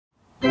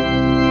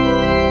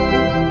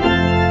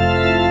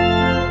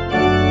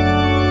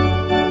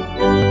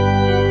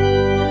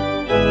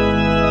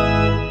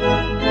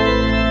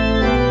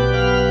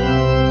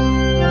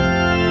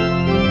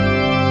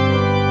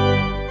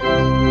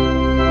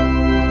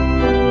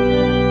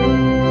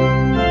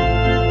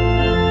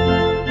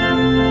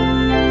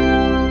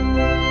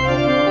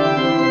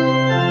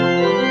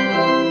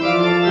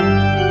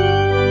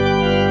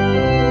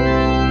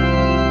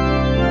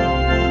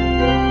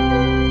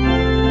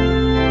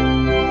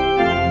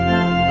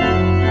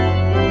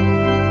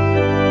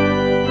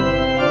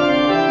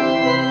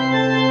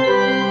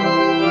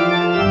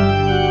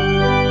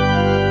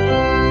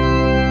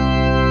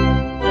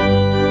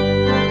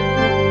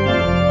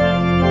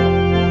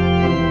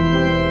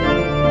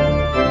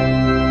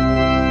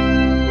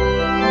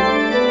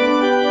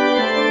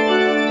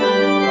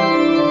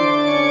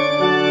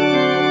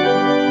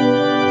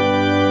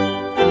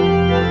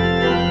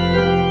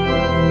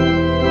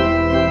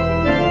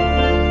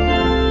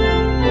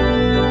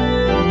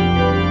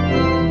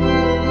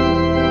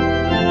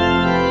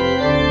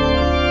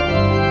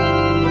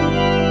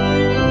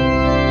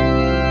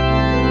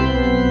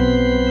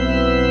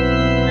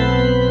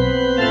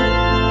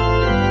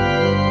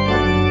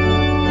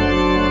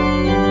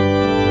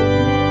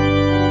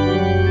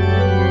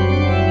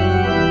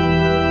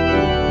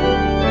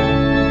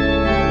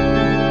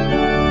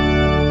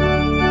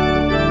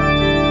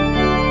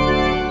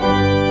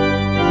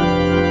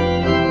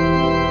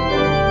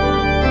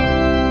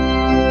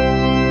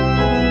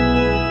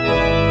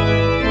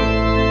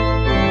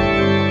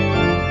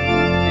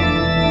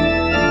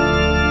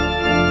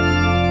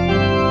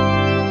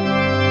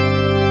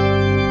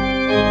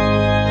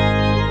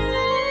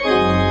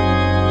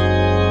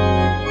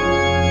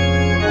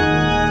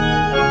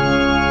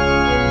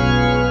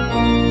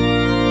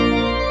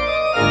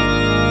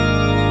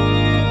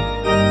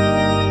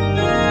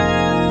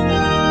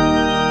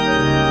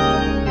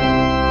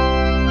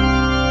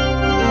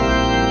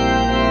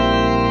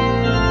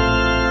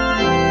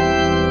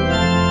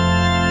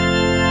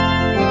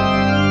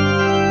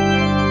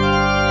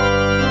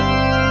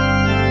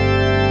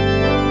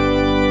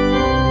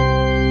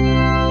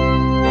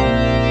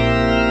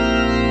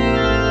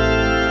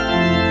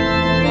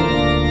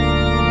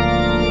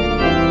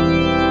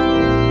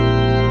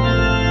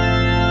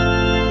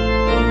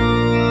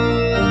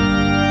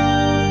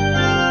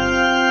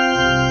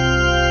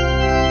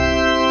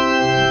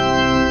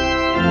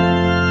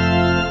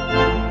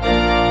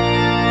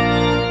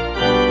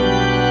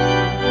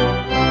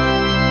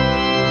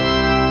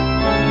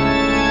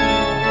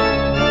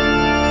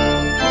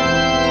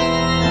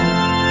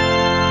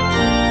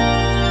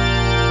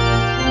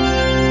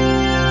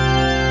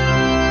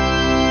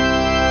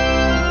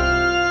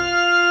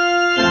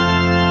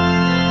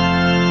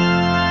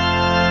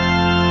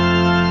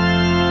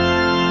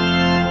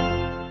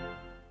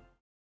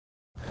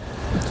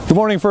Good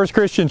morning, First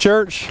Christian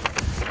Church.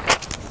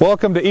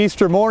 Welcome to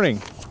Easter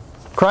morning.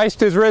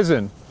 Christ is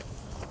risen.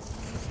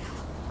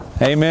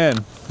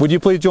 Amen. Would you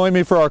please join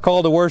me for our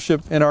call to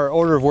worship in our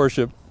order of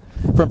worship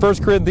from 1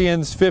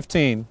 Corinthians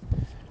 15.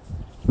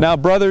 Now,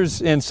 brothers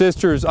and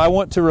sisters, I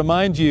want to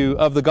remind you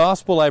of the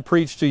gospel I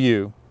preached to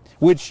you,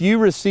 which you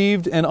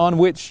received and on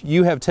which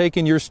you have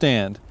taken your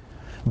stand.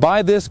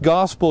 By this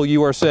gospel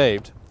you are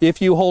saved,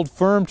 if you hold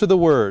firm to the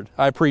word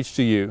I preached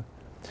to you.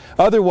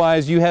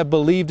 Otherwise you have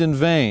believed in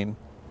vain.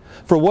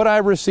 For what I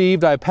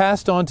received I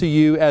passed on to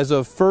you as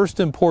of first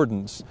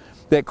importance,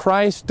 that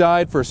Christ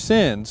died for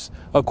sins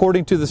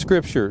according to the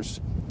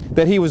Scriptures,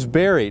 that He was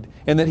buried,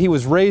 and that He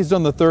was raised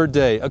on the third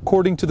day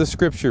according to the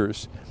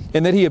Scriptures,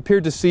 and that He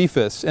appeared to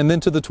Cephas and then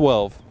to the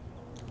 12.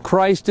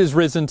 Christ is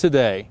risen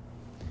today.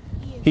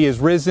 He is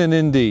risen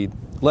indeed.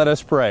 Let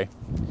us pray.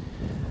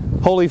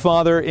 Holy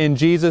Father, in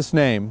Jesus'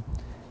 name,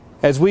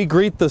 as we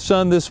greet the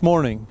sun this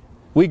morning,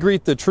 we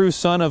greet the true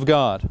Son of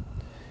God.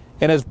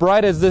 And as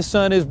bright as this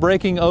sun is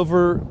breaking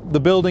over the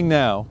building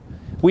now,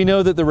 we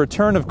know that the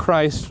return of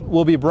Christ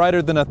will be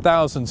brighter than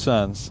 1,000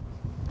 suns.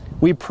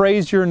 We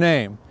praise your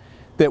name,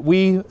 that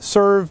we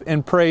serve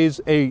and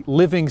praise a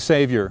living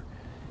Savior.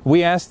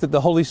 We ask that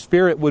the Holy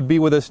Spirit would be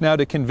with us now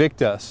to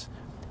convict us,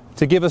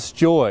 to give us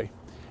joy,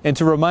 and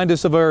to remind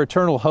us of our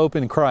eternal hope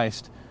in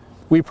Christ.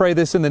 We pray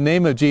this in the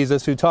name of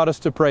Jesus, who taught us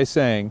to pray,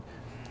 saying,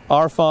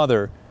 Our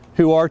Father,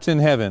 who art in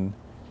heaven,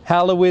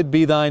 hallowed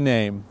be thy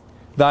name.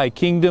 Thy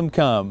kingdom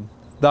come,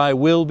 thy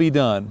will be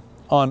done,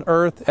 on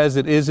earth as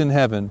it is in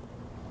heaven.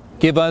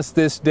 Give us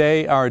this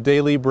day our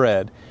daily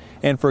bread,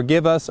 and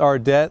forgive us our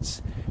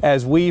debts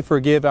as we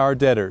forgive our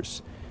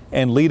debtors.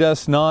 And lead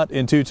us not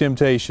into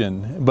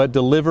temptation, but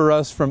deliver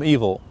us from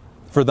evil.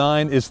 For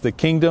thine is the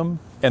kingdom,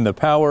 and the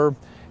power,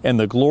 and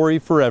the glory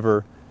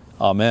forever.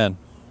 Amen.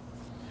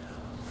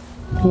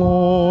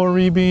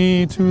 Glory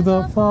be to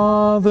the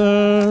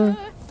Father,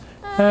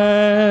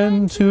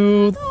 and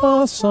to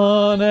the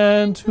Son,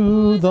 and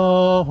to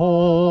the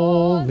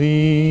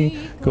Holy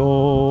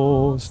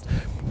Ghost,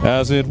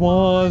 as it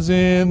was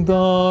in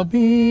the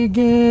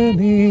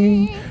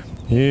beginning,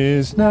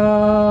 is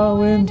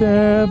now, and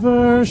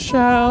ever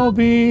shall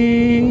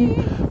be,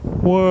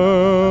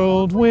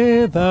 world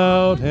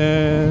without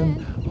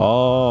end.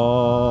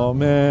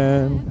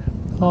 Amen.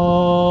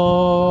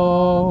 Amen.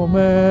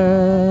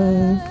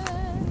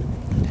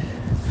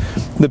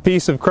 The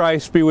peace of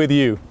Christ be with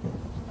you.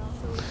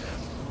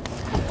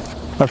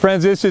 My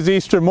friends, this is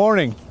Easter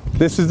morning.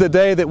 This is the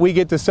day that we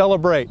get to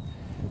celebrate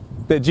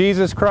that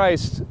Jesus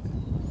Christ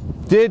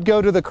did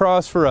go to the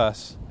cross for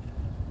us.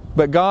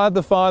 But God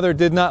the Father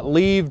did not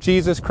leave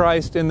Jesus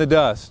Christ in the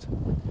dust.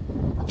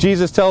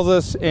 Jesus tells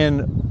us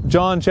in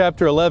John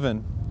chapter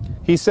 11,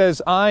 He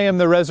says, I am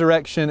the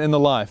resurrection and the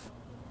life.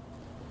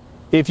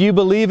 If you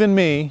believe in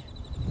me,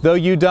 though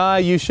you die,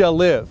 you shall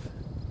live.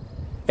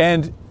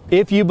 And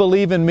if you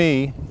believe in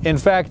me, in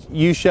fact,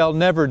 you shall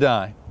never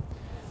die.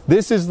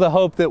 This is the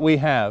hope that we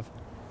have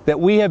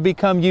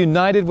become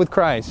united with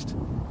Christ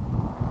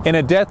in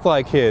a death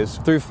like His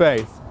through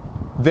faith.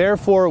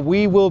 Therefore,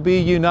 we will be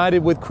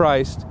united with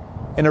Christ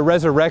in a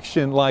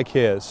resurrection like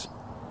His.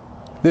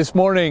 This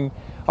morning,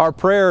 our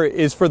prayer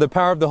is for the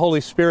power of the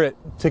Holy Spirit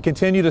to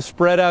continue to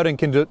spread out and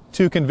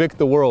to convict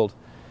the world.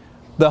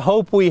 The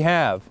hope we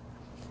have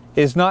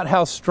is not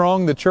how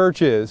strong the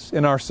church is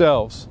in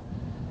ourselves.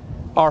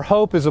 Our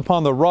hope is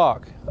upon the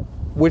rock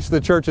which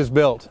the church is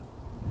built.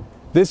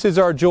 This is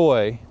our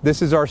joy.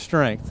 This is our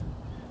strength.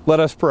 Let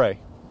us pray.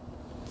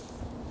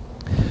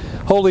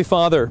 Holy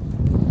Father,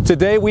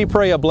 today we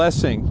pray a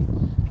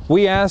blessing.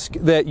 We ask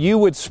that you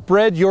would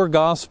spread your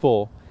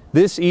gospel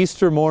this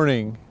Easter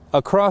morning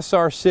across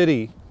our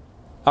city,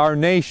 our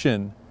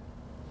nation,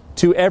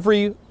 to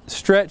every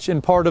stretch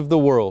and part of the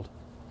world.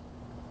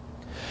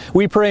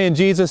 We pray in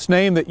Jesus'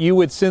 name that you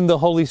would send the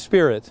Holy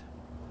Spirit,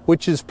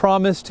 which is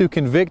promised to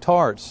convict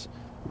hearts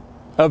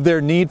of their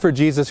need for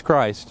Jesus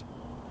Christ.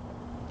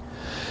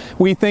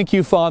 We thank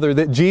you, Father,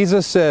 that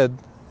Jesus said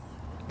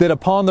that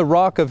upon the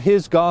rock of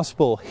His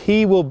gospel,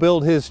 He will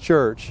build His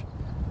church.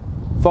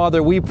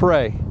 Father, we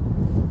pray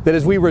that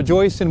as we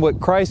rejoice in what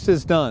Christ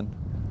has done,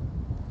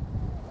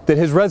 that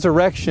His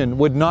resurrection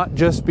would not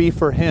just be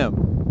for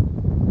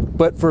Him,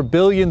 but for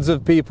billions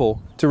of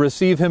people to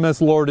receive Him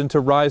as Lord and to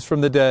rise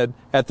from the dead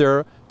at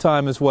their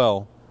time as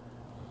well.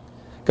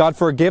 God,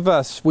 forgive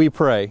us, we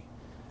pray,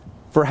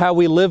 for how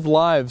we live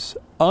lives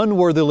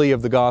unworthily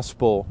of the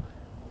gospel.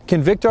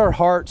 Convict our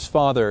hearts,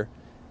 Father,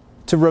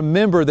 to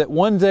remember that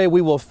one day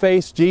we will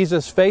face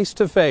Jesus face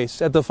to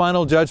face at the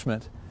final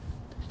judgment.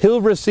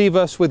 He'll receive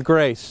us with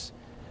grace.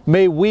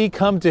 May we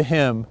come to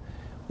Him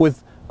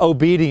with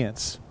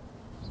obedience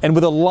and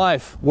with a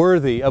life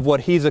worthy of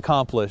what He's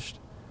accomplished.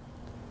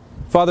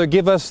 Father,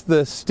 give us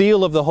the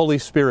steel of the Holy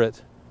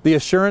Spirit, the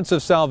assurance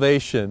of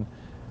salvation,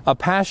 a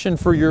passion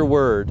for your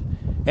word,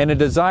 and a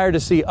desire to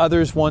see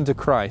others won to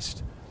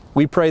Christ.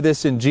 We pray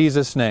this in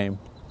Jesus' name.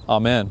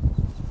 Amen.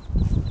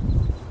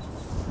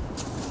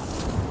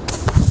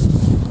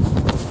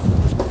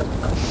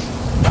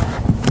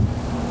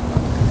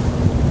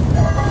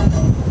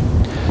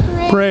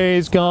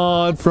 Praise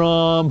God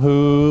from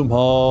whom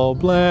all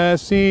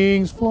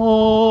blessings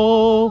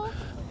flow.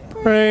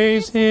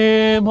 Praise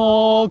Him,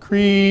 all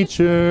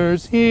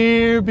creatures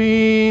here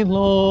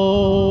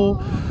below.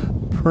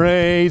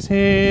 Praise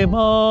Him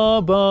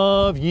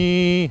above,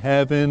 ye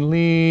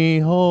heavenly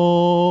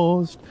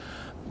host.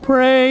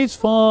 Praise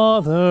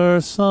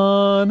Father,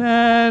 Son,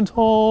 and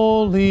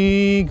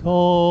Holy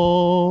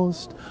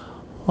Ghost.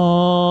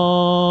 Amen.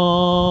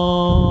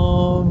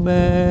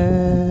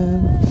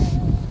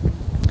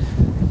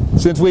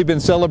 Since we've been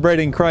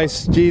celebrating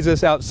Christ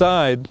Jesus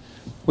outside,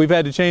 we've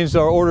had to change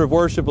our order of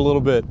worship a little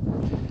bit.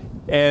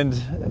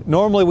 And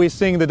normally we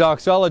sing the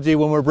doxology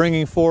when we're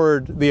bringing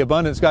forward the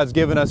abundance God's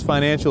given us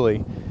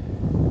financially.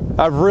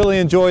 I've really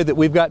enjoyed that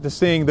we've got to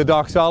sing the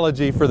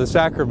doxology for the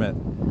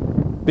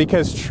sacrament,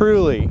 because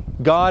truly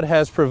God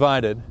has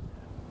provided.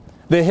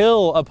 The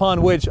hill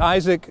upon which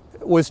Isaac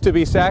was to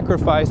be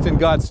sacrificed and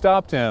God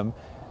stopped him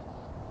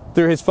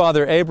through his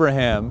father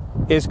Abraham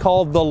is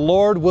called the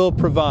Lord will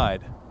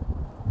provide.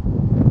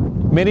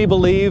 Many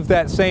believe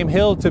that same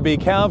hill to be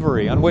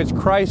Calvary, on which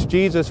Christ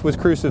Jesus was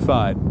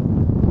crucified.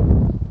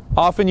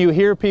 Often you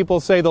hear people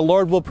say, the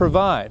Lord will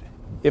provide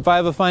if I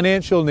have a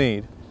financial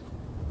need,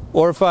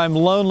 or if I'm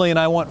lonely and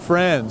I want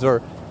friends,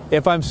 or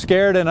if I'm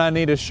scared and I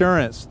need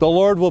assurance. The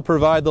Lord will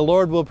provide, the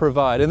Lord will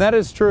provide. And that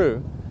is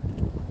true.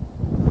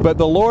 But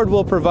the Lord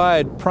will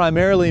provide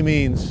primarily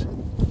means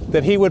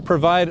that He would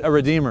provide a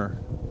Redeemer,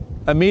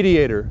 a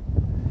mediator.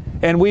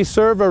 And we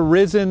serve a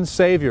risen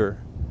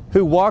Savior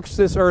who walks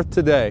this earth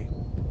today.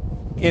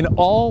 In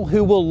all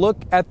who will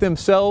look at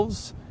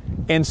themselves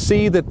and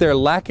see that they're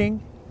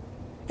lacking,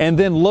 and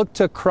then look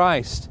to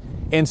Christ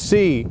and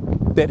see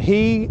that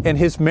He and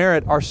His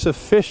merit are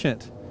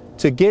sufficient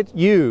to get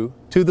you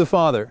to the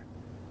Father.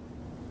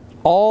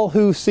 All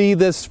who see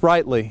this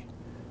rightly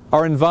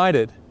are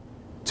invited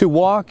to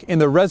walk in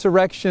the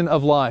resurrection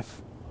of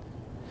life,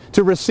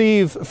 to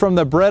receive from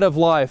the bread of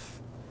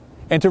life,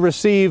 and to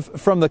receive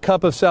from the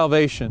cup of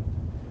salvation.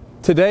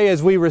 Today,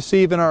 as we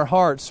receive in our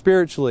hearts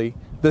spiritually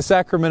the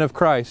sacrament of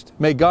Christ,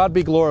 may God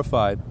be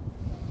glorified.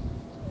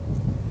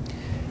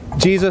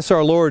 Jesus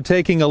our Lord,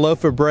 taking a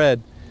loaf of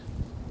bread,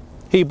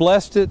 He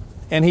blessed it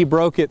and He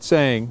broke it,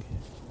 saying,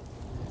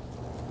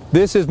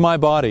 "This is my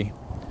body,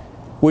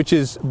 which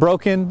is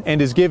broken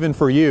and is given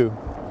for you.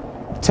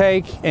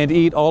 Take and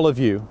eat all of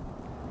you.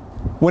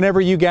 Whenever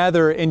you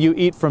gather and you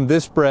eat from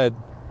this bread,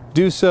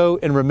 do so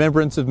in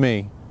remembrance of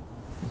me."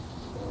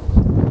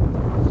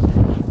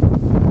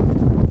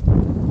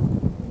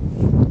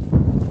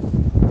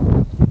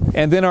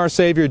 And then our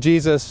Savior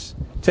Jesus,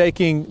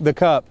 taking the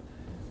cup,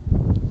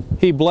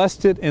 He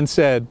blessed it and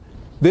said,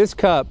 "This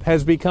cup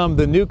has become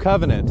the new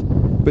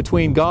covenant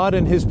between God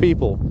and His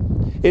people.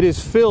 It is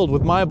filled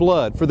with my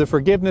blood for the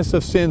forgiveness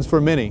of sins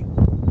for many.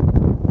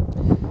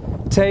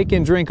 Take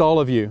and drink all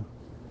of you.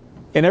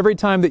 And every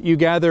time that you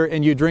gather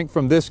and you drink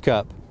from this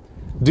cup,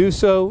 do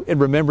so in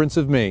remembrance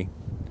of me.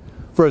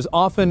 For as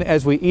often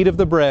as we eat of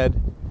the bread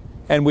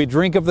and we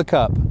drink of the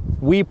cup,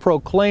 we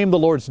proclaim the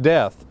Lord's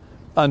death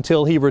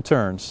until He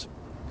returns."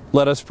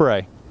 Let us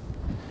pray.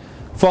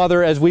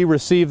 Father, as we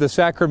receive the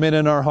sacrament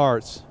in our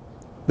hearts,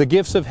 the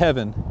gifts of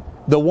heaven,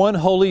 the one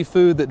holy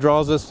food that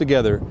draws us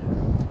together,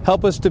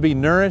 help us to be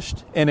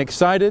nourished and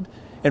excited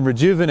and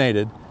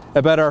rejuvenated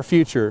about our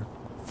future.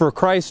 For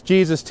Christ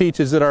Jesus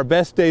teaches that our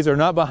best days are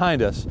not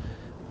behind us,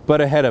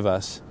 but ahead of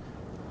us.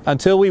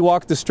 Until we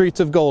walk the streets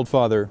of gold,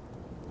 Father,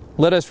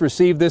 let us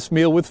receive this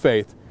meal with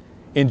faith.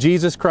 In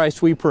Jesus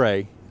Christ we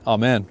pray.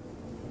 Amen.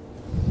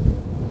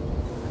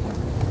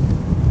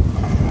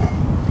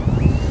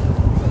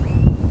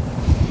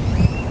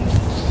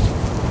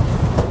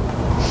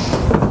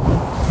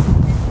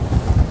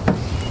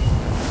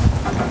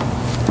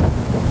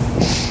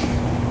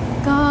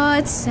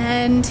 God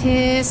sent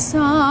His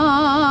Son,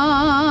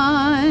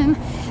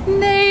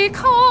 they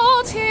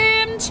called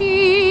Him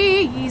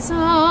Jesus.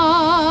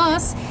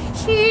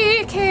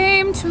 He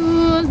came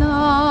to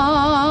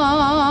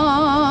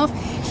love,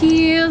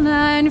 heal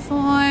and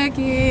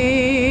forgive.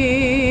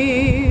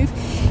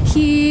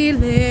 He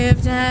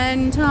lived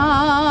and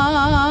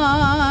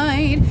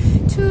died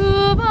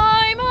to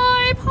buy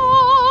my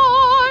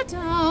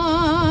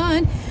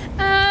pardon.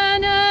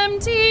 An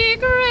empty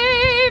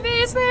grave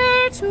is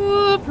there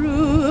to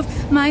prove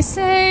my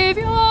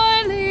Savior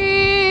lives.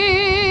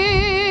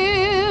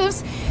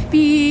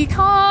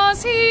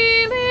 Because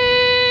He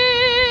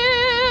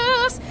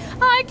lives,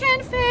 I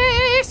can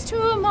face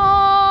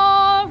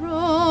tomorrow.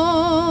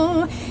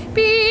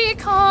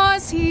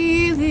 Because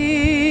He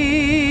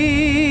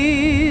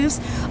lives,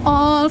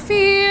 all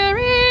fear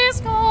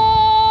is gone.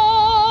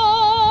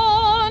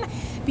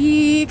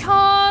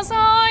 Because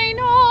I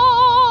know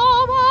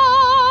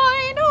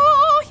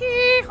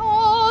He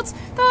holds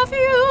the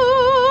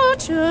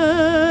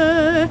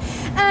future,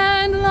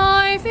 and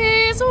life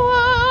is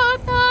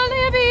worth the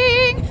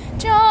living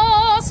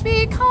just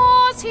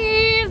because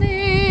He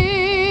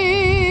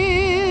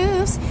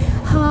lives.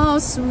 How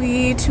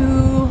sweet to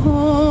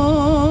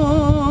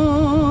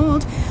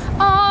hold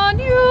a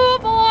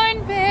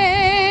newborn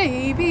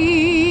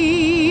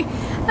baby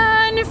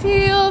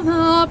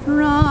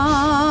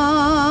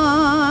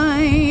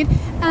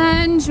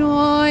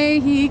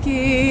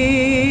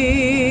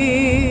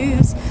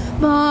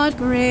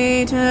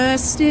greater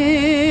still.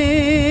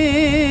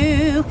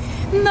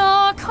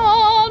 The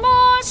calm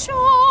assurance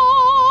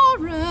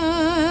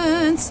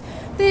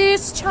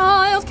this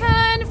child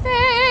can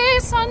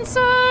face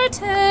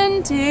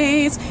uncertain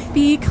days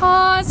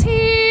because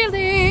he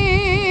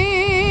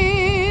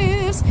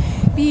lives.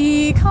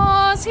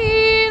 Because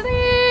he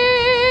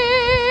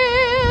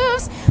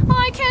lives,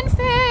 I can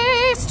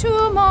face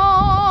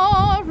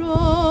tomorrow.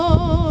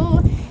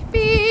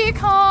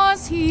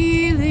 Because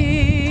he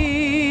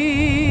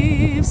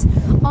lives,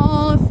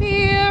 all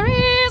fear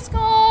is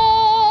gone.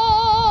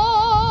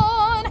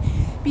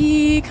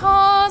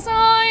 Because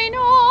I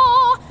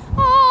know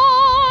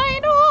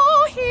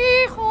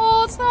he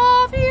holds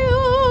the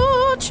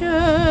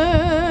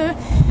future,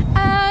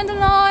 and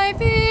life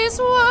is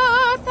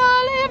worth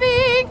the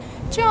living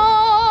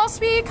just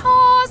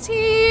because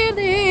he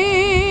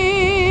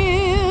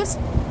lives.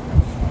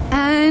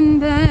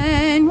 And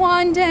then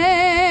one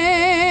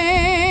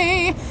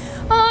day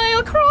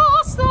I'll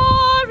cross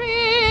the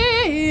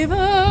river,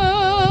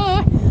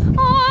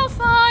 I'll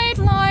fight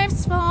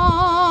life's final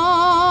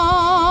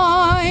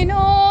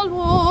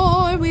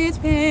war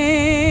with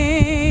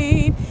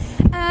pain,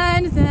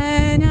 and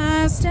then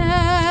as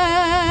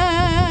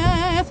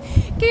death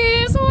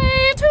gives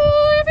way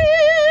to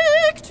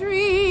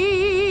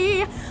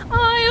victory,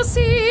 I'll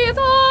see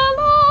the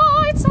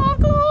lights of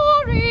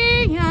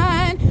glory,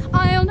 and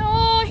I'll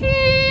know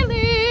he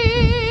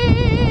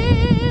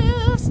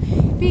lives.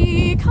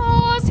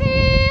 Because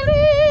he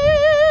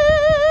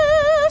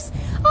lives,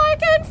 I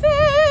can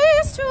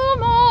face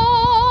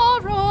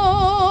tomorrow.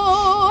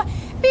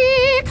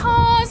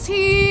 Because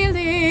he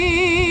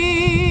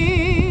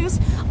lives,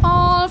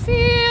 all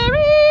fear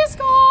is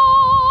gone.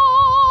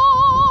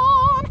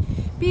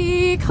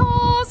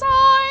 Because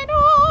I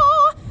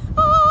know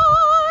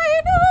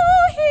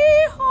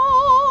he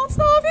holds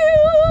the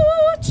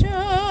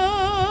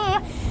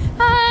future,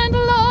 and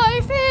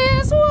life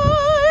is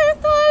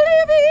worth the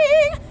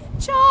living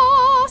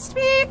just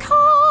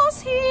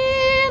because he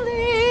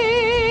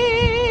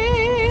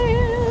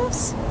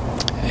lives.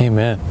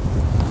 Amen.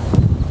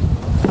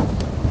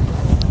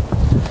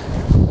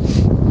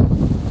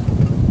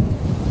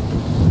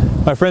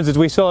 My friends, as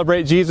we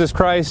celebrate Jesus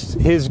Christ,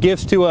 His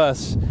gifts to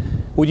us,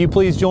 would you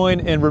please join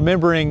in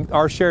remembering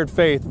our shared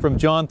faith from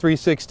John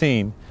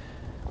 3:16?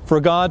 For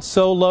God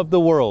so loved the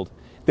world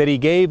that He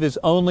gave His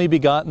only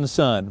begotten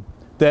Son,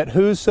 that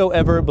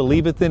whosoever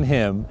believeth in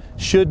Him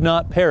should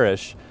not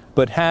perish,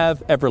 but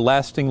have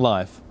everlasting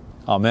life.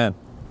 Amen.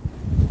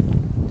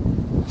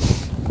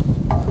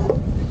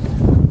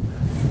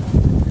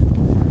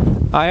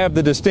 I have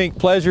the distinct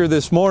pleasure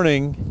this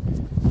morning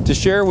to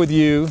share with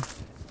you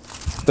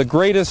the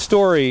greatest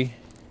story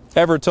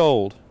ever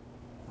told.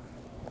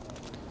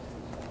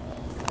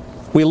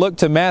 We look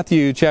to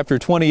Matthew chapter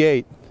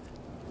 28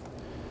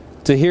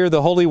 to hear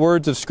the holy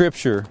words of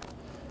Scripture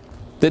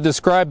that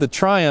describe the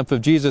triumph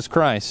of Jesus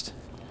Christ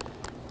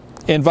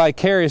and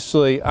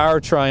vicariously our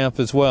triumph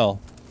as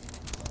well.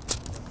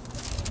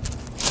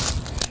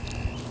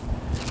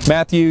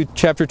 Matthew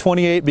chapter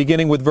 28,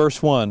 beginning with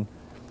verse 1.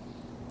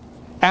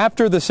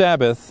 After the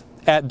Sabbath,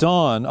 at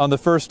dawn on the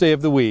first day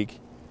of the week,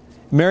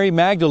 Mary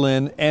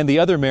Magdalene and the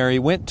other Mary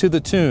went to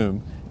the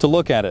tomb to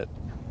look at it.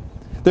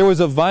 There was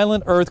a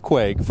violent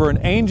earthquake, for an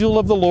angel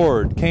of the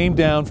Lord came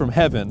down from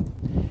heaven,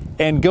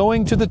 and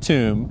going to the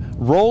tomb,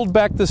 rolled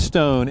back the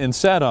stone and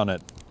sat on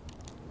it.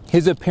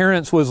 His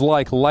appearance was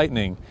like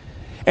lightning,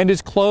 and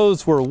his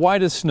clothes were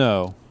white as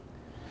snow.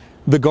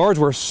 The guards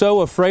were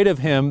so afraid of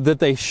him that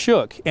they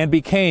shook and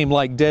became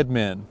like dead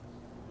men.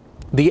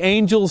 The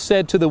angel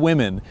said to the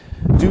women,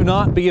 "Do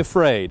not be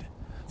afraid,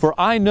 for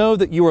I know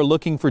that you are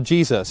looking for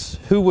Jesus,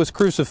 who was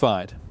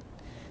crucified.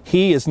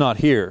 He is not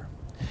here.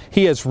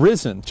 He has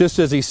risen, just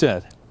as he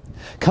said.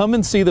 Come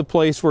and see the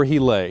place where he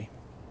lay.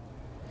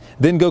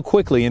 Then go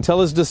quickly and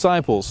tell his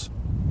disciples,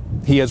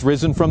 he has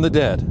risen from the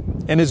dead,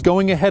 and is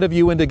going ahead of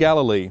you into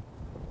Galilee.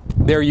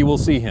 There you will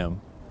see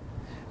him.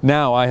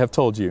 Now I have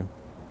told you."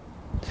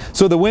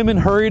 So the women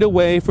hurried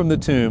away from the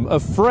tomb,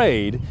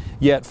 afraid,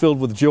 yet filled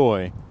with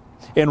joy,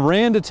 and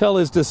ran to tell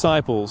his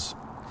disciples.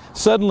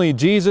 Suddenly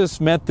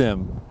Jesus met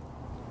them.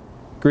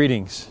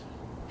 "Greetings,"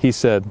 he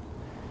said.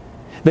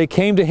 They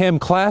came to him,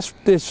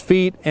 clasped his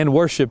feet, and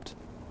worshipped.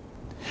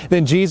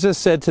 Then Jesus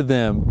said to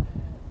them,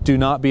 "Do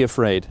not be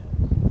afraid.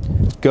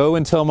 Go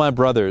and tell my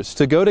brothers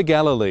to go to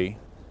Galilee.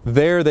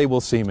 There they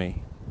will see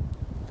me."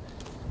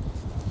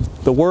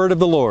 The word of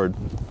the Lord.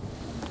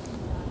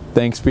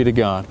 Thanks be to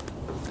God.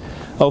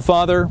 O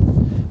Father,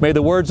 may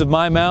the words of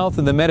my mouth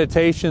and the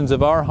meditations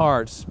of our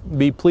hearts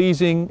be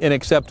pleasing and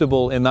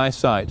acceptable in thy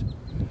sight.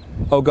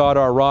 O God,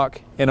 our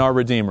rock and our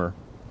Redeemer.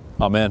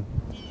 Amen.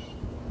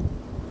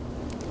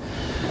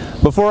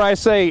 Before I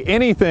say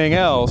anything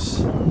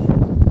else,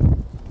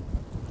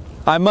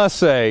 I must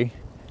say,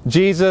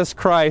 Jesus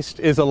Christ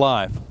is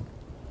alive.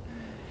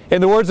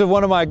 In the words of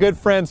one of my good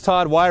friends,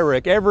 Todd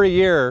Wyrick, every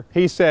year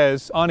he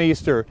says on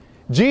Easter,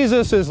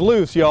 "Jesus is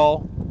loose,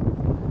 y'all.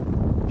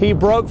 He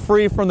broke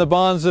free from the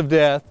bonds of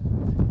death.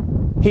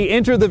 He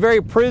entered the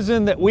very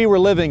prison that we were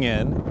living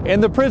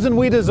in the prison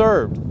we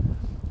deserved,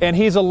 and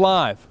He's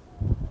alive.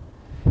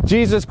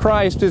 Jesus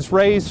Christ is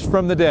raised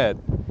from the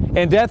dead,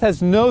 and death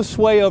has no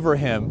sway over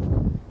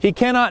Him. He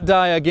cannot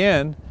die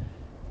again,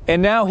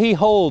 and now He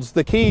holds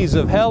the keys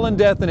of hell and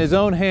death in His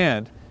own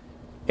hand,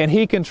 and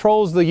He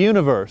controls the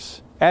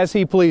universe as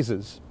He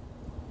pleases.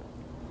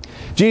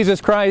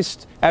 Jesus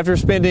Christ, after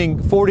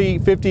spending 40,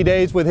 50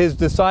 days with His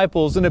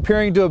disciples and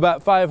appearing to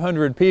about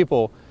 500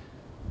 people,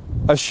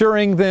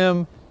 assuring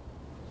them,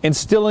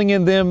 instilling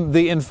in them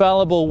the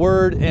infallible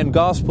Word and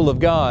Gospel of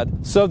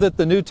God so that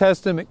the New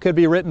Testament could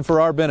be written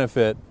for our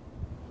benefit,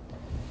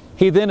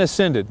 He then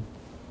ascended.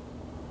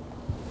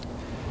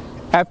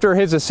 After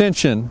His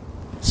ascension,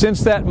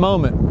 since that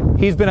moment,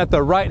 He's been at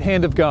the right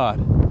hand of God.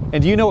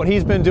 And do you know what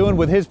He's been doing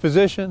with His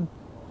position?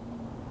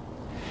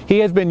 He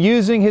has been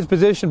using His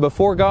position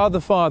before God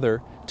the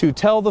Father to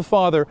tell the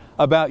Father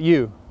about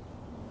you,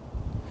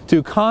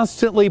 to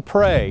constantly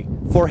pray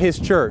for His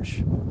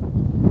church.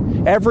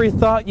 Every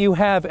thought you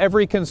have,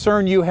 every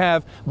concern you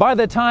have, by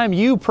the time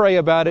you pray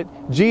about it,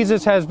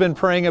 Jesus has been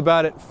praying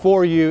about it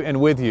for you and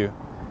with you.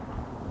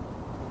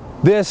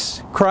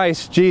 This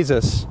Christ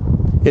Jesus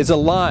is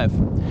alive.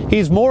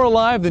 He's more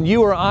alive than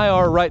you or I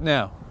are right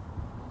now.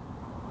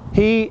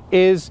 He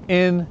is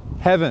in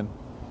heaven,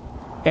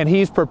 and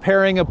He's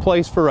preparing a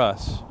place for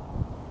us.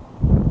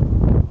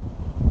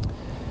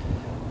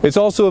 It's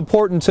also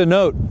important to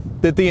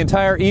note that the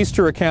entire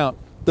Easter account,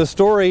 the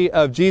story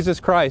of Jesus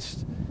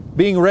Christ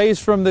being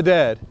raised from the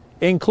dead,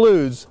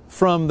 includes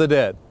from the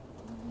dead.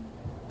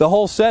 The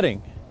whole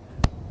setting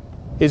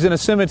is in a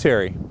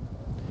cemetery.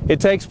 It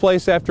takes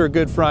place after a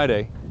Good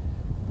Friday.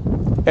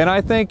 And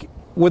I think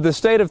with the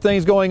state of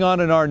things going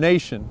on in our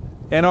nation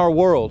and our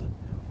world,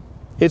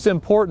 it's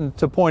important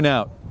to point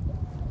out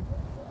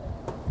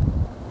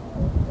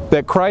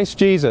that Christ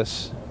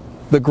Jesus,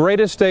 the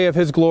greatest day of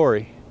His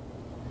glory,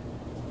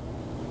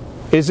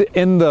 is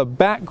in the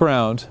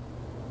background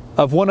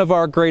of one of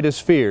our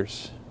greatest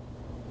fears.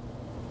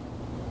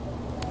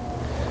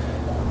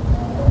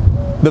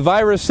 The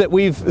virus that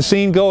we've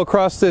seen go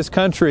across this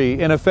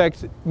country and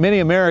affect many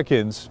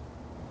Americans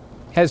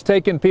has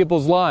taken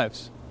people's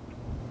lives.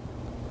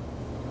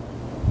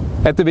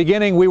 At the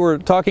beginning, we were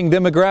talking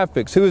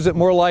demographics. Who is it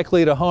more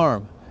likely to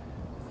harm?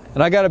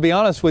 And I got to be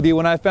honest with you,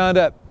 when I found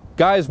out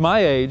guys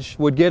my age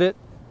would get it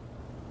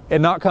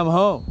and not come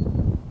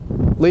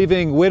home,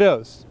 leaving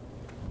widows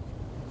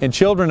and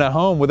children at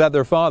home without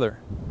their father,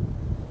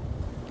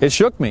 it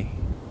shook me.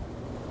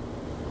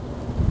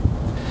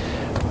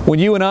 When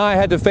you and I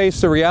had to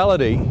face the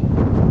reality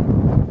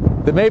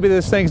that maybe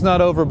this thing's not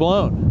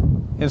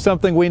overblown and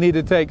something we need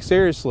to take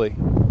seriously,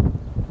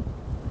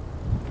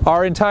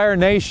 our entire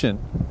nation,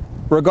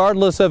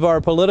 regardless of our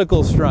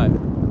political stripe,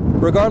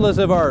 regardless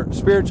of our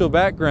spiritual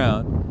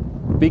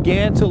background,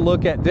 began to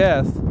look at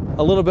death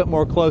a little bit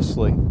more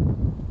closely. You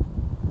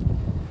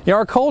know,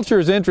 our culture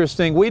is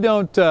interesting. We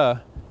don't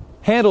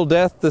handle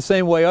death the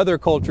same way other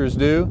cultures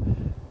do.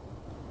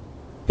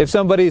 If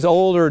somebody's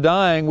old or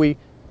dying, we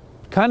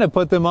kind of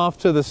put them off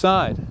to the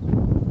side.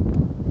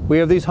 We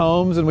have these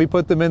homes and we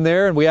put them in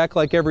there and we act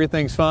like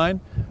everything's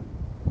fine.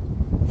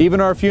 Even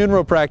our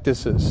funeral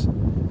practices.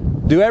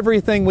 Do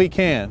everything we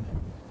can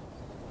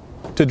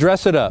to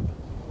dress it up.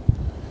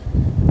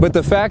 But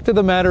the fact of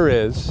the matter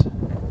is,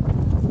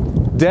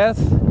 death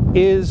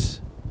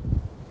is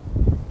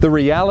the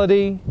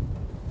reality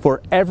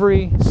for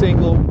every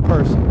single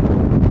person.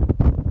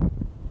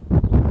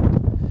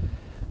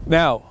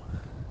 Now,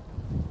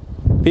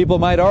 people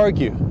might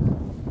argue,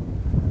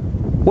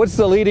 what's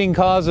the leading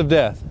cause of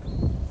death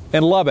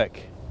in Lubbock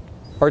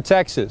or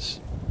Texas?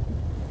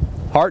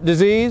 Heart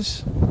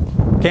disease?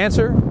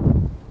 Cancer?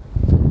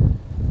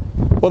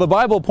 Well, the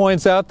Bible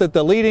points out that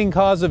the leading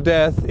cause of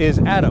death is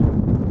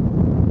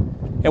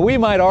Adam. And we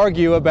might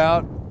argue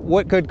about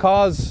what could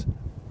cause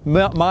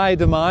my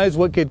demise,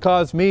 what could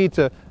cause me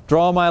to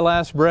draw my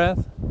last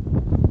breath.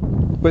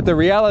 But the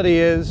reality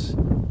is,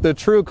 the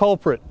true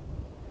culprit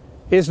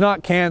is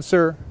not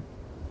cancer,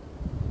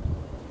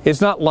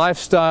 it's not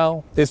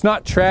lifestyle, it's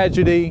not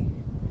tragedy,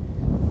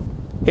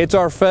 it's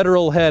our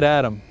federal head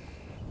Adam.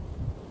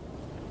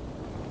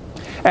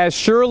 As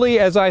surely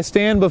as I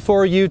stand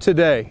before you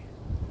today,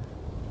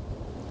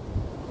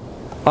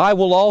 I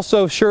will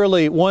also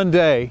surely one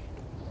day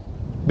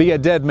be a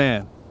dead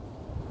man.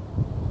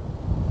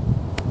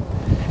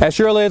 As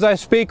surely as I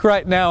speak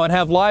right now and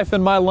have life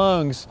in my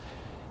lungs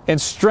and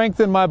strength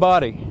in my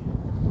body,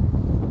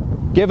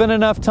 given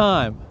enough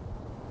time,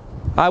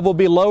 I will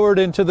be lowered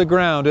into the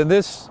ground, and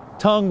this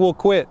tongue will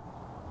quit,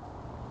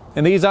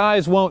 and these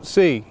eyes won't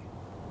see,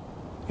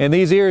 and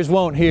these ears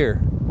won't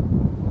hear.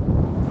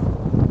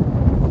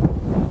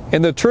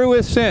 In the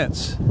truest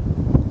sense,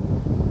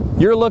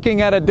 you're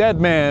looking at a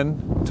dead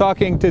man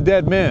talking to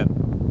dead men.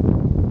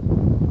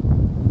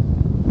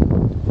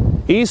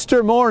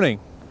 Easter morning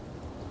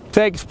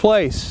takes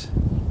place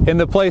in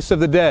the place of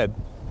the dead,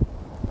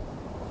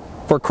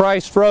 for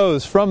Christ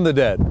rose from the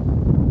dead.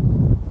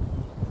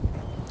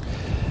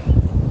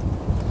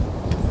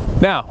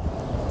 Now,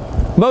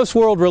 Most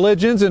world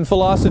religions and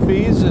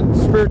philosophies and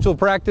spiritual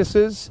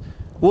practices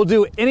will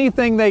do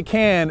anything they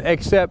can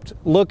except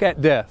look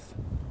at death.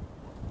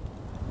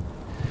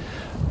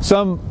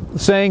 Some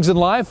sayings in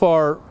life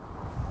are,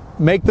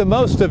 make the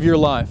most of your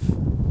life.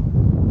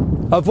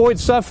 Avoid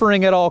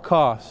suffering at all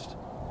cost.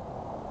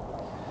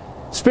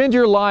 Spend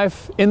your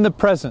life in the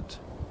present.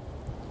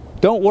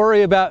 Don't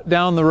worry about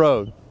down the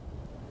road.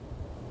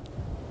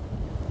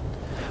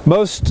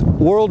 Most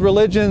world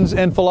religions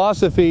and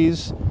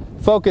philosophies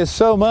focus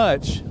so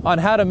much on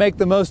how to make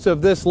the most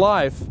of this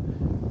life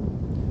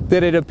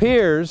that it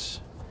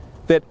appears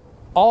that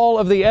all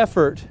of the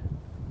effort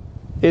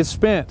is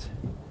spent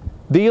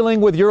dealing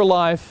with your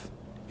life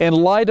in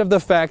light of the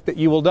fact that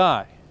you will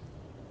die.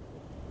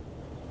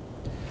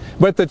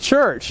 But the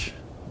church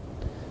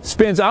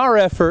spends our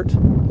effort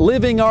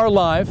living our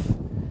life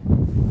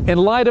in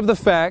light of the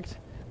fact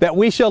that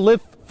we shall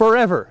live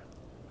forever.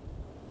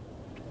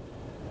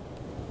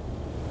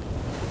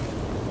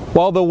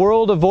 While the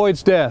world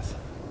avoids death,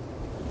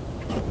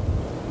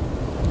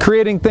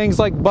 creating things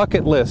like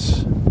bucket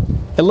lists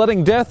and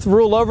letting death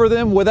rule over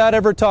them without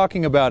ever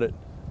talking about it,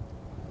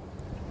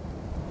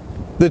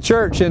 the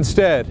church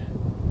instead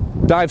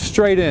dives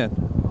straight in.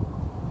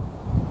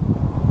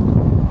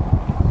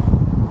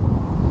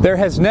 There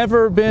has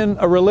never been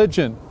a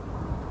religion,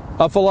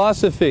 a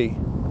philosophy,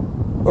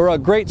 or a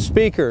great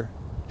speaker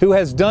who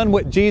has done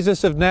what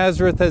Jesus of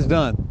Nazareth has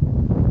done.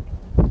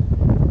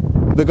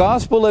 The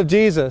gospel of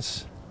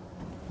Jesus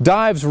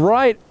dives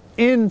right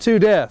into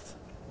death.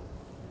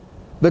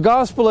 The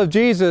gospel of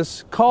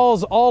Jesus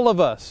calls all of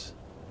us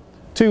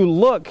to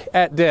look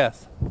at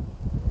death,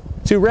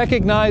 to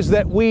recognize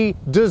that we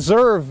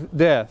deserve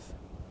death,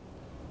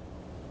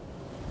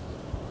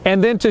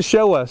 and then to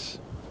show us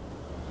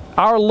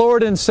our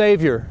Lord and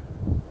Savior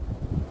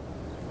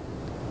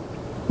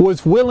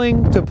was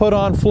willing to put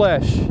on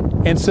flesh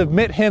and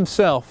submit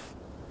Himself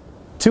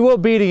to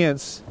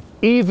obedience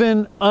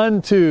even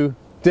unto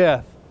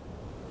death,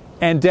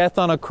 and death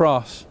on a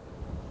cross.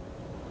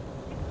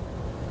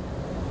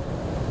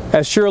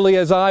 As surely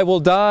as I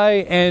will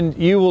die and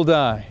you will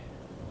die,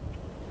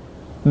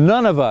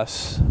 none of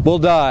us will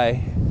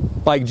die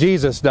like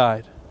Jesus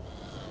died.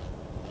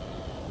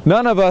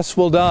 None of us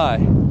will die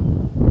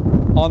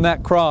on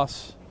that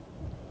cross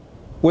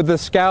with the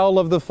scowl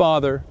of the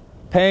Father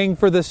paying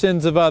for the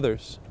sins of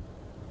others.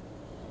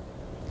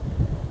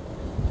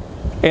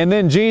 And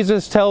then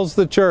Jesus tells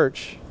the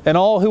church and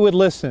all who would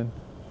listen,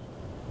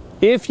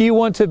 if you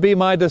want to be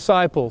my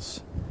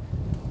disciples,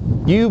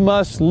 you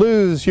must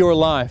lose your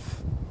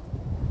life.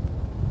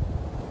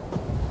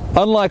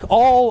 Unlike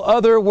all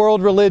other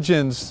world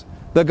religions,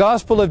 the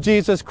gospel of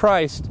Jesus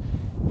Christ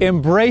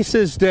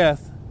embraces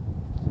death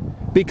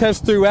because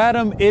through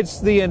Adam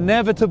it's the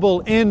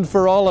inevitable end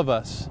for all of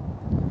us.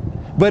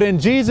 But in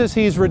Jesus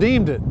He's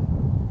redeemed it.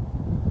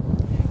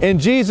 In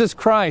Jesus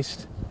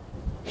Christ,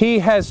 He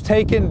has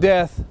taken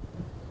death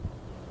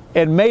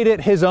and made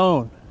it His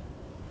own,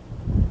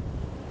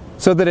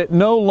 so that it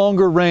no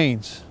longer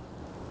reigns.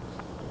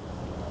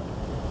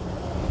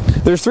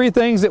 There's three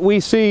things that we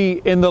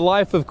see in the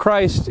life of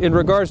Christ in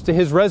regards to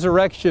His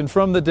resurrection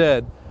from the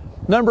dead.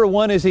 Number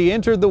one is He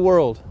entered the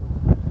world,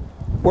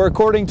 where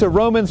according to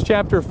Romans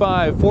chapter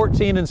 5,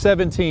 14 and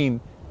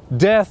 17,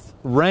 death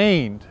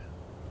reigned.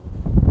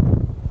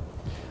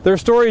 There are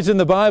stories in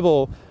the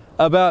Bible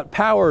about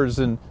powers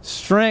and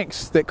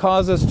strengths that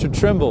cause us to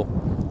tremble.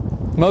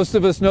 Most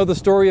of us know the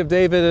story of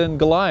David and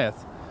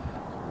Goliath.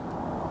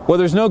 Well,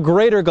 there's no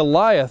greater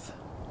Goliath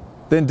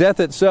than death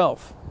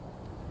itself.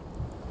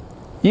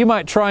 You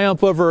might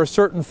triumph over a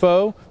certain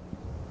foe.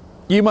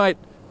 You might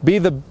be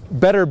the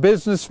better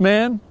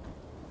businessman,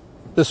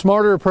 the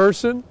smarter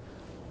person,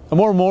 a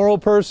more moral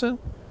person.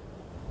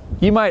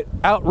 You might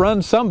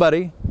outrun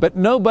somebody, but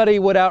nobody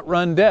would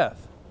outrun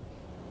death.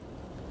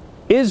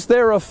 Is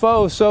there a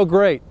foe so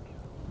great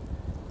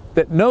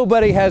that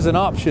nobody has an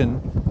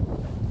option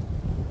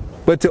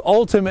but to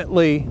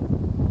ultimately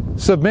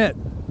submit?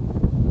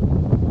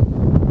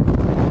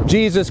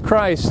 Jesus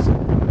Christ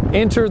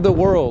entered the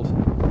world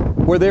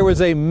where there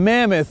was a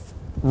mammoth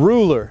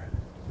ruler.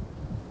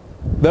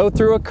 Though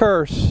through a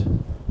curse,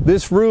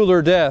 this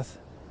ruler, death,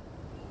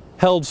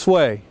 held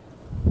sway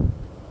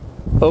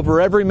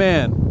over every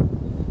man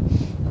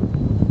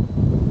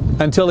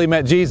until he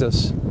met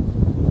Jesus.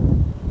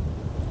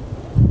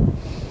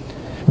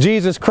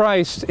 Jesus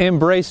Christ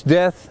embraced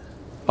death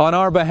on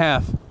our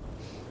behalf.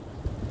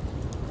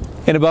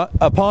 And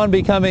upon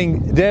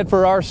becoming dead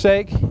for our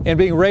sake and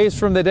being raised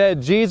from the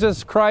dead,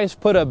 Jesus Christ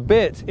put a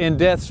bit in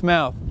death's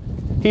mouth.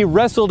 He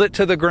wrestled it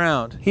to the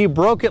ground. He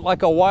broke it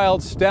like a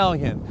wild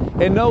stallion.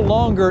 And no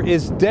longer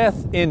is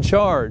death in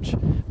charge,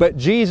 but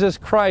Jesus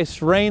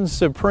Christ reigns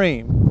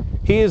supreme.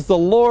 He is the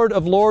Lord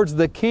of Lords,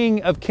 the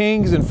King of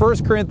Kings. And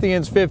 1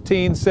 Corinthians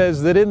 15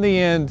 says that in the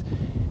end,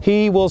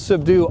 He will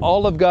subdue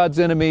all of God's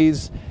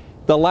enemies,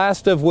 the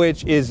last of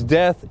which is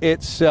death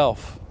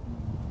itself.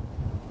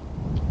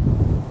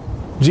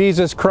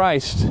 Jesus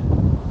Christ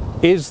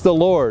is the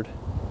Lord,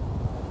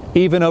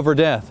 even over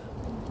death.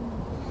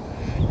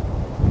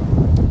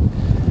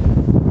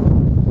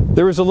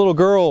 There was a little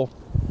girl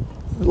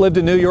who lived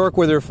in New York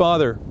with her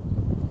father.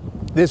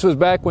 This was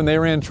back when they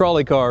ran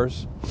trolley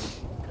cars.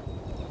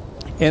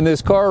 And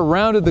this car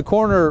rounded the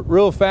corner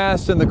real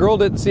fast, and the girl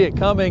didn't see it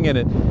coming,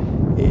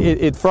 and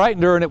it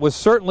frightened her, and it was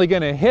certainly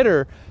going to hit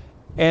her.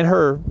 And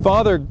her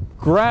father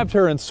grabbed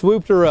her and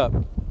swooped her up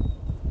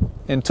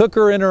and took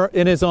her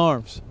in his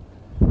arms.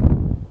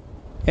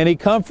 And he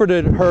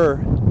comforted her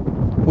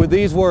with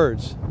these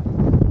words,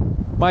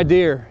 "My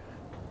dear,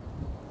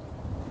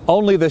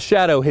 only the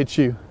shadow hits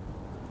you."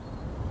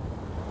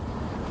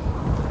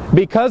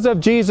 Because of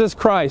Jesus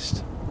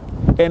Christ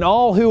and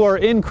all who are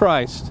in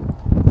Christ,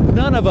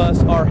 none of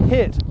us are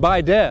hit by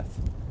death.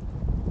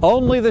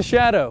 Only the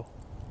shadow.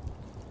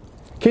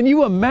 Can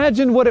you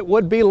imagine what it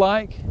would be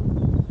like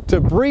to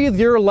breathe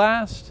your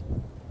last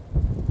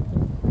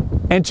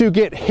and to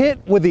get hit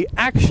with the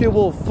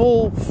actual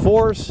full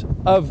force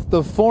of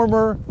the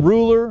former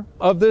ruler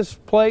of this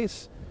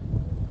place?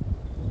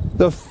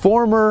 The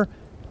former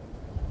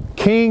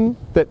king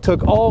that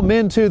took all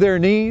men to their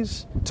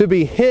knees, to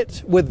be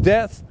hit with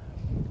death?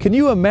 Can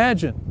you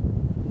imagine?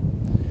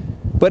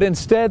 But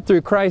instead,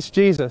 through Christ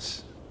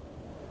Jesus,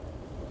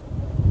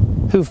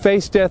 who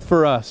faced death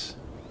for us,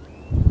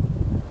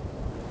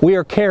 we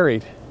are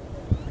carried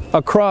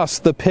across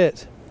the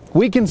pit.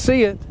 We can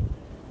see it.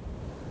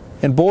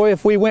 And boy,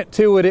 if we went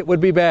to it, it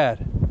would be bad.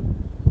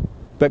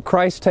 But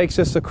Christ takes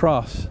us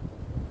across.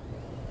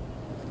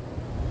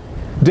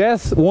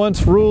 Death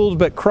once ruled,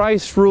 but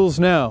Christ rules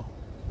now.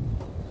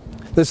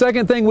 The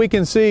second thing we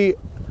can see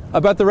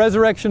about the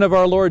resurrection of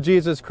our Lord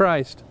Jesus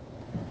Christ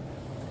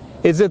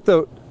is that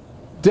the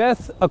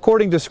death,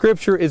 according to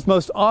Scripture, is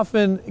most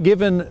often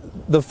given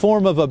the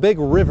form of a big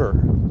river.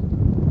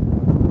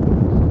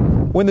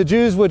 When the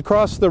Jews would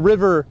cross the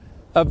river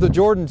of the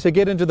Jordan to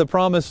get into the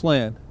Promised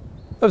Land,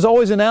 it was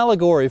always an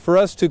allegory for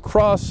us to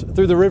cross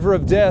through the river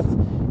of death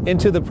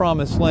into the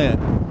Promised Land.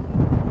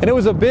 And it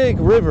was a big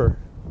river.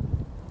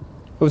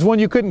 It was one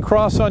you couldn't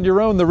cross on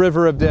your own, the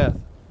river of death.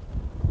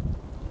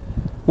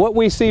 What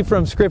we see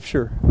from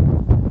Scripture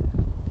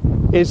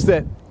is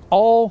that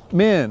all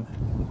men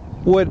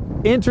would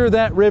enter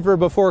that river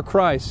before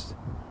Christ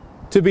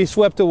to be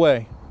swept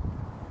away.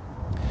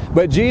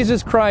 But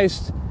Jesus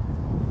Christ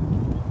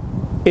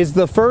is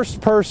the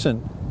first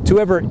person to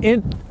ever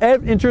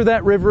enter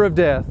that river of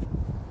death,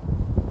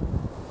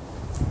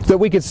 that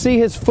we could see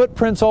His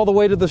footprints all the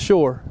way to the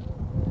shore.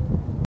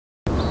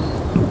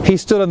 He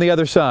stood on the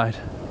other side.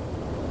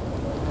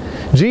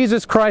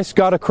 Jesus Christ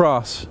got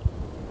across.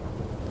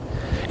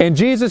 And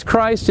Jesus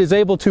Christ is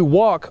able to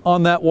walk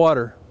on that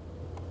water.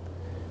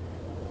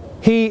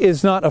 He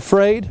is not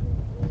afraid,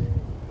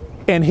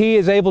 and He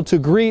is able to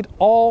greet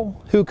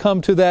all who come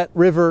to that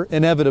river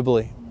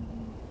inevitably.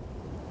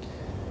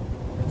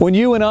 When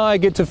you and I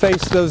get to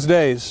face those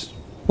days,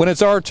 when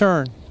it's our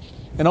turn,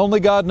 and only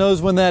God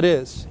knows when that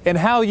is, and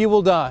how you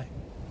will die,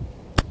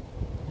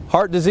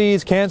 heart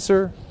disease,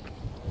 cancer,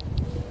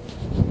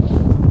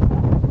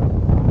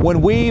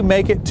 when we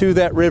make it to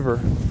that river,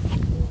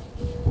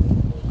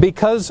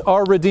 because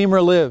our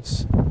Redeemer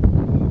lives,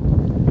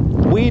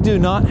 we do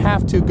not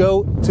have to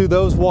go to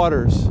those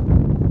waters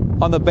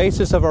on the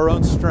basis of our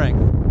own strength.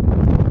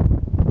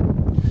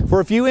 For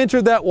if you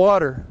enter that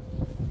water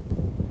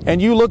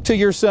and you look to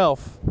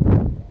yourself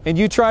and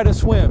you try to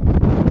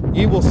swim,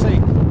 you will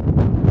sink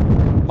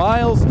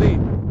miles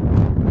deep.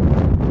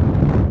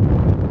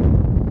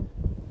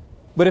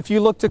 But if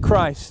you look to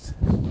Christ,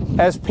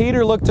 as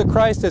Peter looked to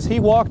Christ as he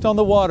walked on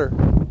the water,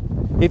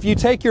 if you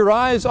take your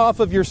eyes off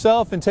of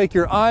yourself and take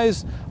your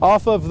eyes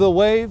off of the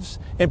waves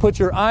and put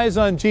your eyes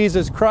on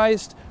Jesus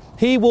Christ,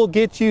 He will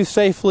get you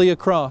safely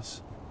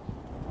across.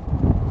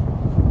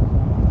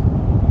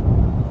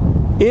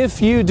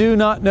 If you do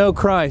not know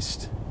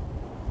Christ,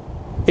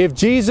 if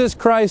Jesus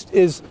Christ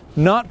is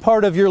not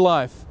part of your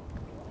life,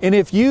 and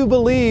if you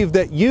believe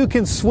that you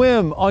can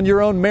swim on your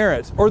own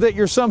merit or that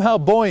you're somehow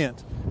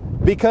buoyant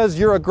because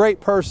you're a great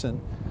person,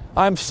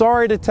 I'm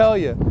sorry to tell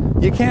you,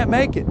 you can't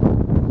make it.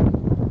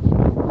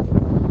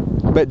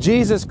 But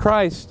Jesus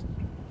Christ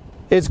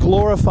is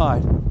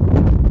glorified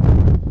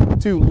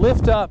to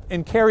lift up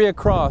and carry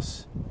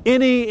across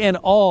any and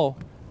all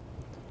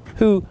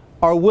who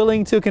are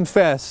willing to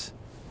confess,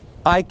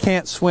 I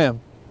can't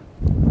swim.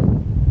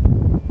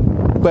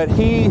 But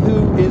He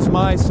who is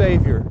my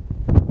Savior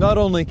not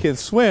only can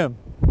swim,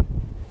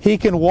 He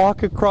can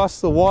walk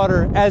across the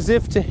water as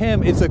if to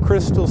Him it's a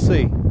crystal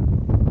sea.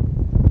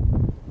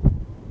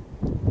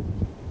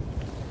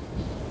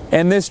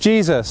 And this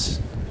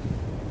Jesus,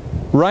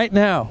 right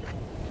now,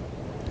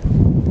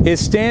 is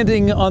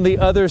standing on the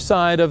other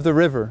side of the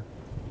river.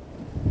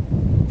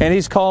 And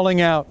He's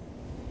calling out.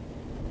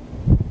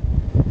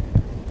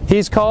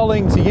 He's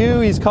calling to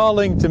you, He's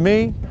calling to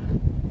me,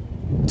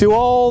 to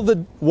all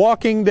the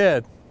walking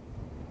dead.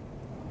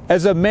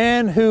 As a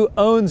man who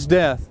owns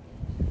death,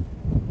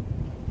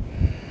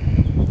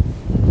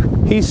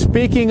 He's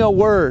speaking a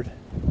word.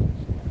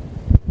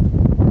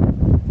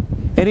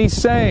 And He's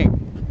saying,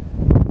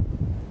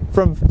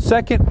 from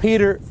 2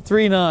 Peter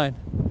 3:9,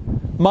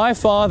 my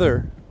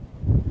Father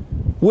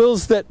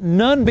wills that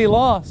none be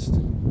lost,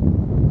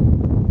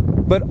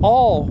 but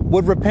all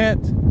would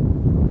repent.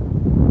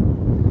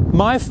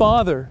 My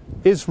Father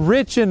is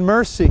rich in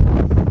mercy,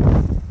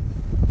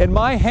 and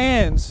my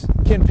hands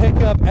can pick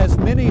up as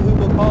many who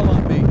will call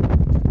on me.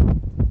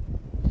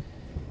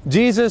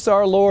 Jesus,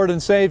 our Lord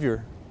and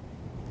Savior,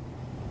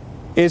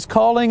 is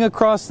calling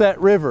across that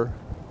river.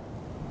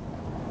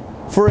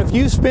 For if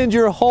you spend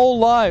your whole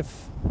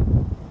life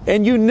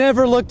and you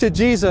never look to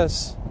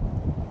Jesus,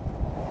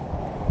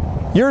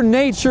 your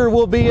nature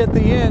will be at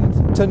the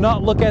end to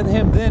not look at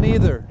Him then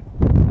either,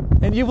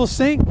 and you will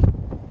sink.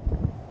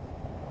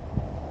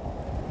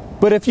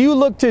 But if you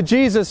look to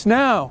Jesus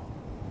now,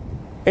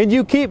 and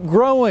you keep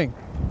growing,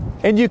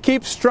 and you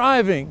keep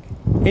striving,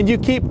 and you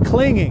keep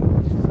clinging,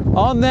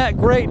 on that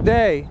great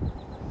day,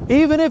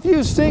 even if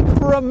you sink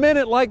for a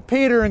minute like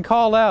Peter and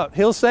call out,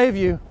 He'll save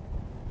you.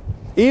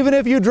 Even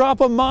if you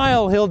drop a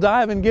mile, He'll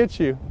dive and get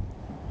you.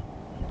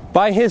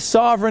 By His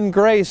sovereign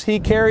grace, He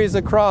carries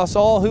across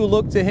all who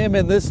look to Him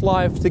in this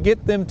life to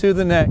get them to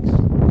the next.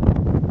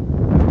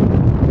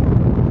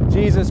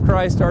 Jesus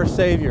Christ, our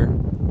Savior,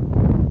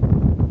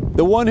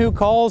 the one who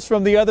calls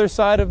from the other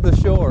side of the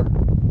shore,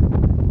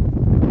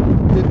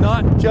 did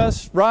not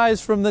just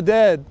rise from the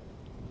dead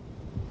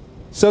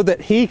so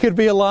that He could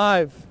be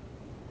alive,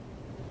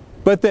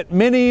 but that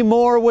many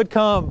more would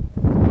come.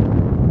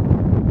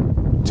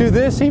 To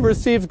this He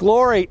receives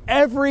glory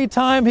every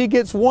time He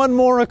gets one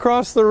more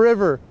across the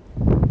river.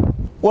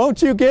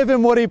 Won't you give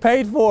Him what He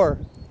paid for?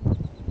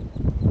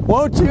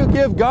 Won't you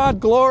give God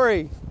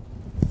glory?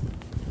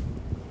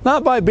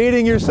 Not by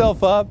beating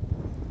yourself up,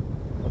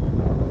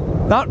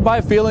 not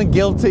by feeling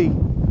guilty,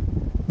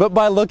 but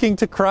by looking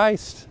to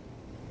Christ.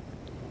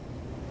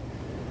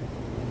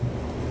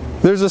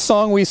 There's a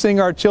song we sing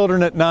our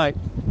children at night.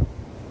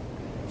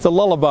 It's a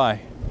lullaby.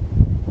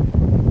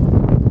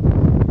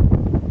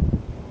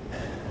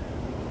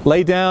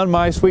 Lay down,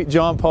 my sweet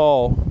John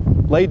Paul.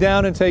 Lay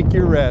down and take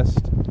your rest.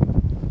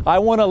 I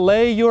want to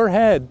lay your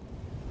head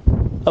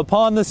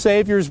upon the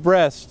Savior's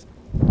breast.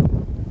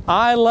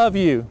 I love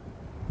you,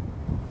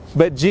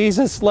 but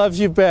Jesus loves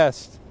you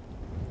best.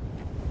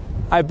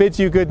 I bid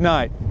you good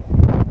night.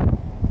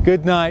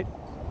 Good night.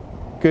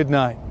 Good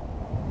night.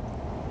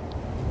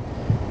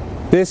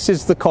 This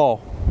is the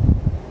call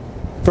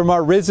from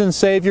our risen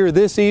Savior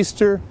this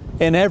Easter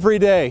and every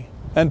day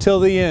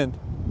until the end,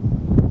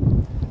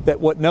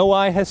 that what no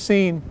eye has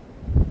seen,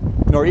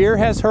 nor ear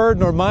has heard,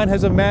 nor mind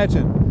has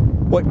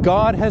imagined, what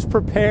God has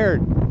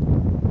prepared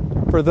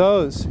for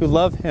those who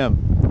love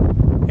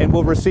Him and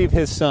will receive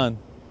His Son.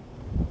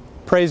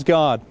 Praise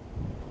God.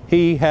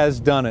 He has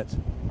done it.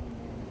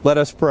 Let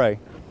us pray.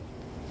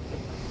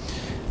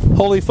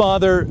 Holy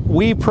Father,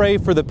 we pray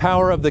for the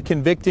power of the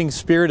convicting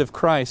Spirit of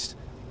Christ,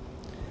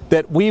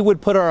 that we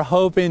would put our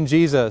hope in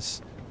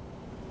Jesus,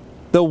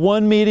 the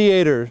one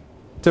mediator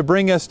to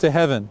bring us to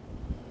heaven,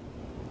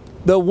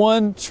 the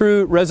one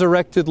true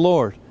resurrected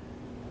Lord.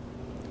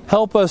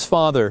 Help us,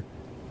 Father,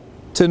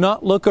 to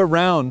not look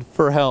around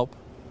for help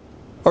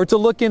or to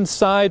look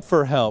inside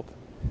for help,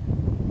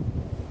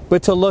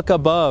 but to look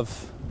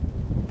above.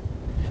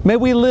 May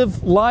we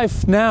live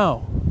life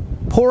now,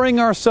 pouring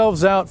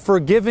ourselves out,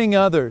 forgiving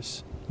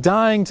others,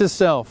 dying to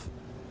self,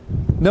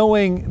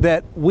 knowing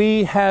that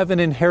we have an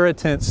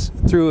inheritance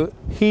through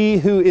He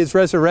who is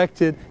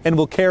resurrected and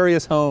will carry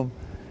us home.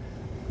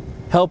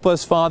 Help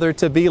us, Father,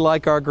 to be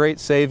like our great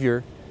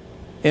Savior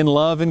in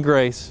love and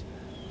grace.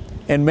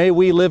 And may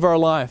we live our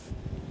life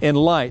in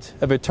light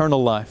of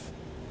eternal life.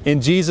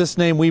 In Jesus'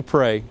 name we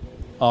pray.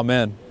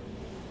 Amen.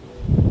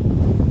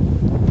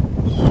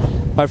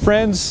 My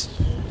friends,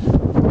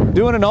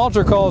 doing an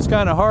altar call is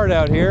kind of hard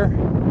out here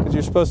because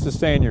you're supposed to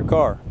stay in your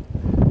car.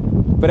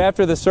 But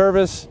after the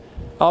service,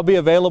 I'll be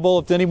available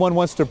if anyone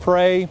wants to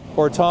pray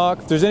or talk.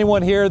 If there's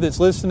anyone here that's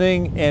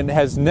listening and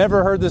has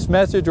never heard this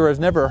message or has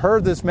never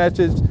heard this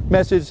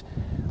message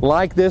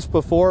like this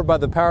before by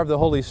the power of the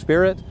Holy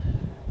Spirit,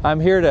 I'm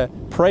here to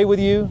pray with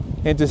you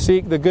and to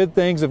seek the good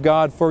things of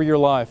God for your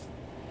life.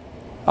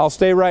 I'll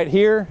stay right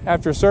here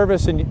after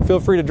service, and feel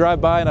free to drive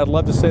by, and I'd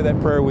love to say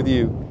that prayer with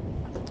you.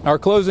 Our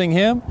closing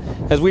hymn,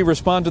 as we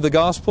respond to the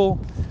gospel,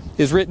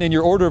 is written in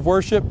your order of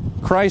worship,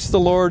 Christ the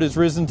Lord is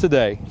risen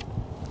today.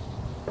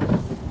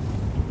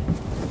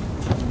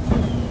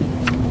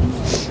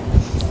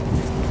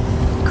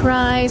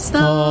 Christ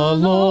the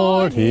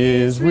Lord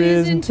is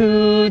risen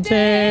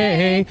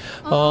today.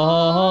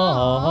 Alleluia.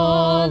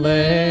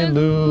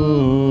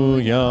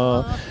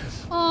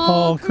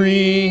 All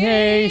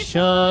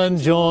creation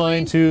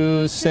join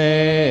to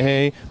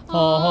say,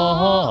 Alleluia.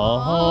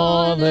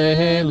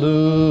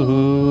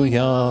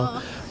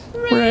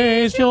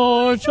 Raise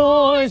your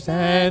joys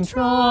and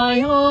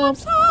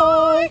triumphs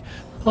high.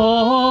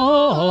 Alleluia.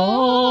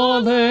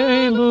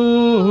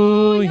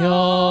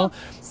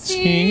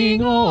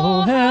 Sing,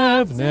 O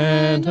heaven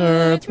and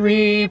earth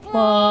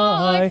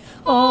reply,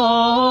 Alleluia.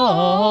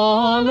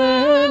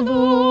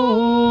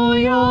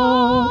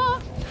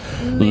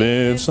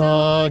 Lives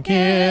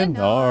again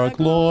our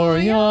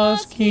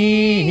glorious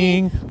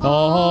King,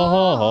 Alleluia.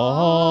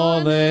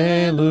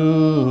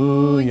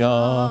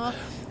 Hallelujah.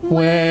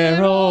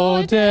 Where,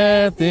 O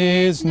death,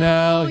 is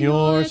now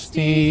your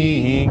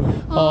sting?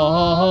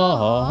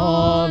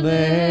 Hallelujah.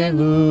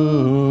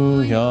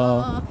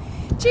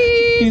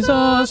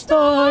 Jesus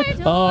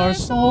died our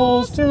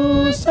souls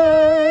to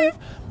save.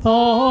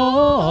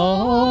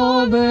 Hallelujah.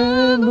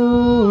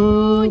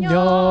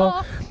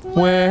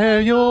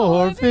 Where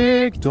your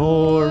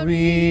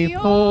victory,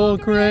 O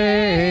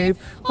grave.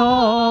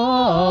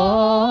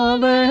 Hallelujah.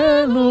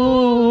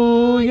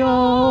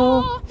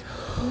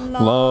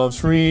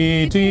 Love's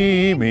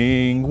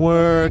redeeming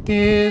work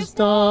is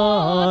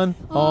done.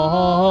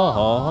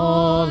 Hallelujah.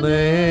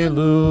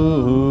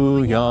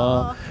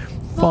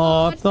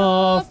 Fought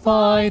the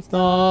fight,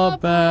 the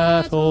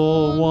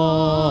battle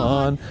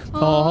won.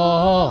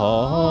 Hallelujah.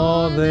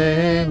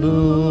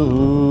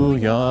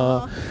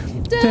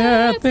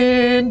 Death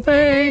in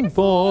vain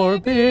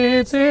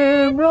forbids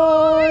him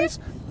rise.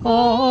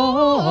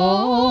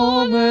 Hallelujah.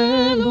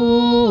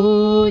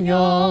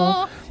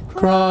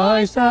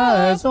 Christ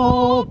has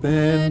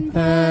opened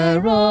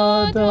paradise.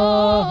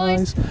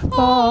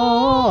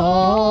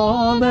 Hallelujah.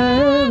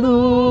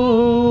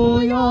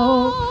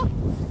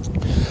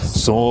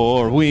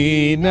 Soar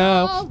we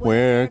now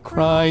where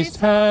Christ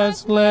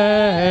has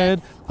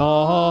led.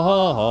 Hallelujah.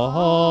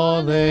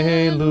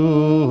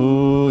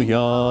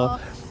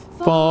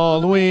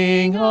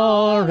 Following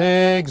our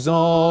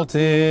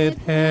exalted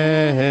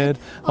head.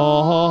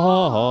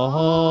 Hallelujah.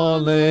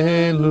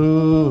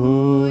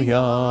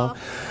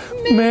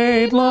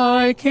 Made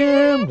like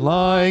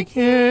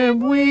him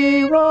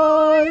we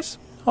rise.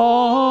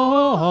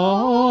 Hallelujah.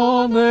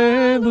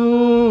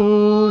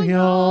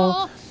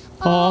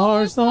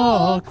 Ours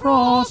the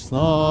cross,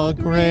 the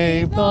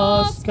grave,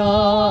 the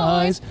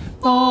skies.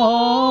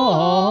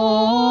 Hallelujah.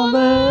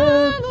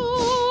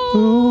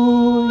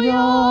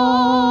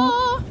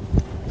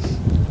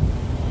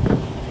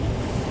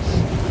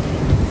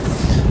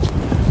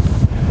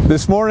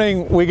 This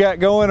morning we got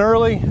going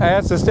early. I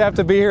asked the staff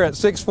to be here at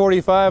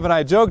 6:45, and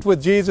I joked with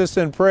Jesus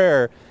in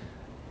prayer.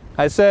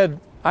 I said,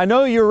 I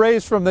know you're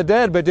raised from the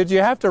dead, but did you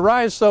have to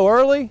rise so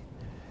early?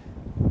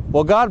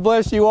 Well, God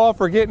bless you all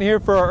for getting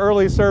here for our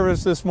early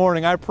service this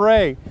morning. I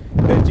pray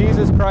that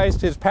Jesus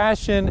Christ, His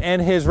passion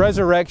and His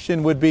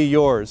resurrection would be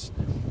yours.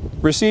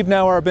 Receive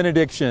now our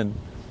benediction.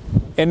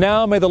 And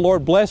now may the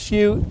Lord bless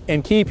you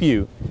and keep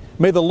you.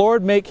 May the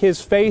Lord make His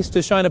face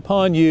to shine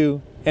upon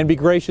you and be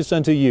gracious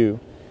unto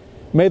you.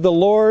 May the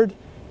Lord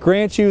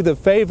grant you the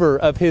favor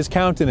of His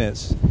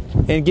countenance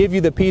and give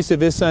you the peace of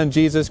His Son,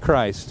 Jesus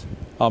Christ.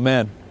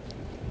 Amen.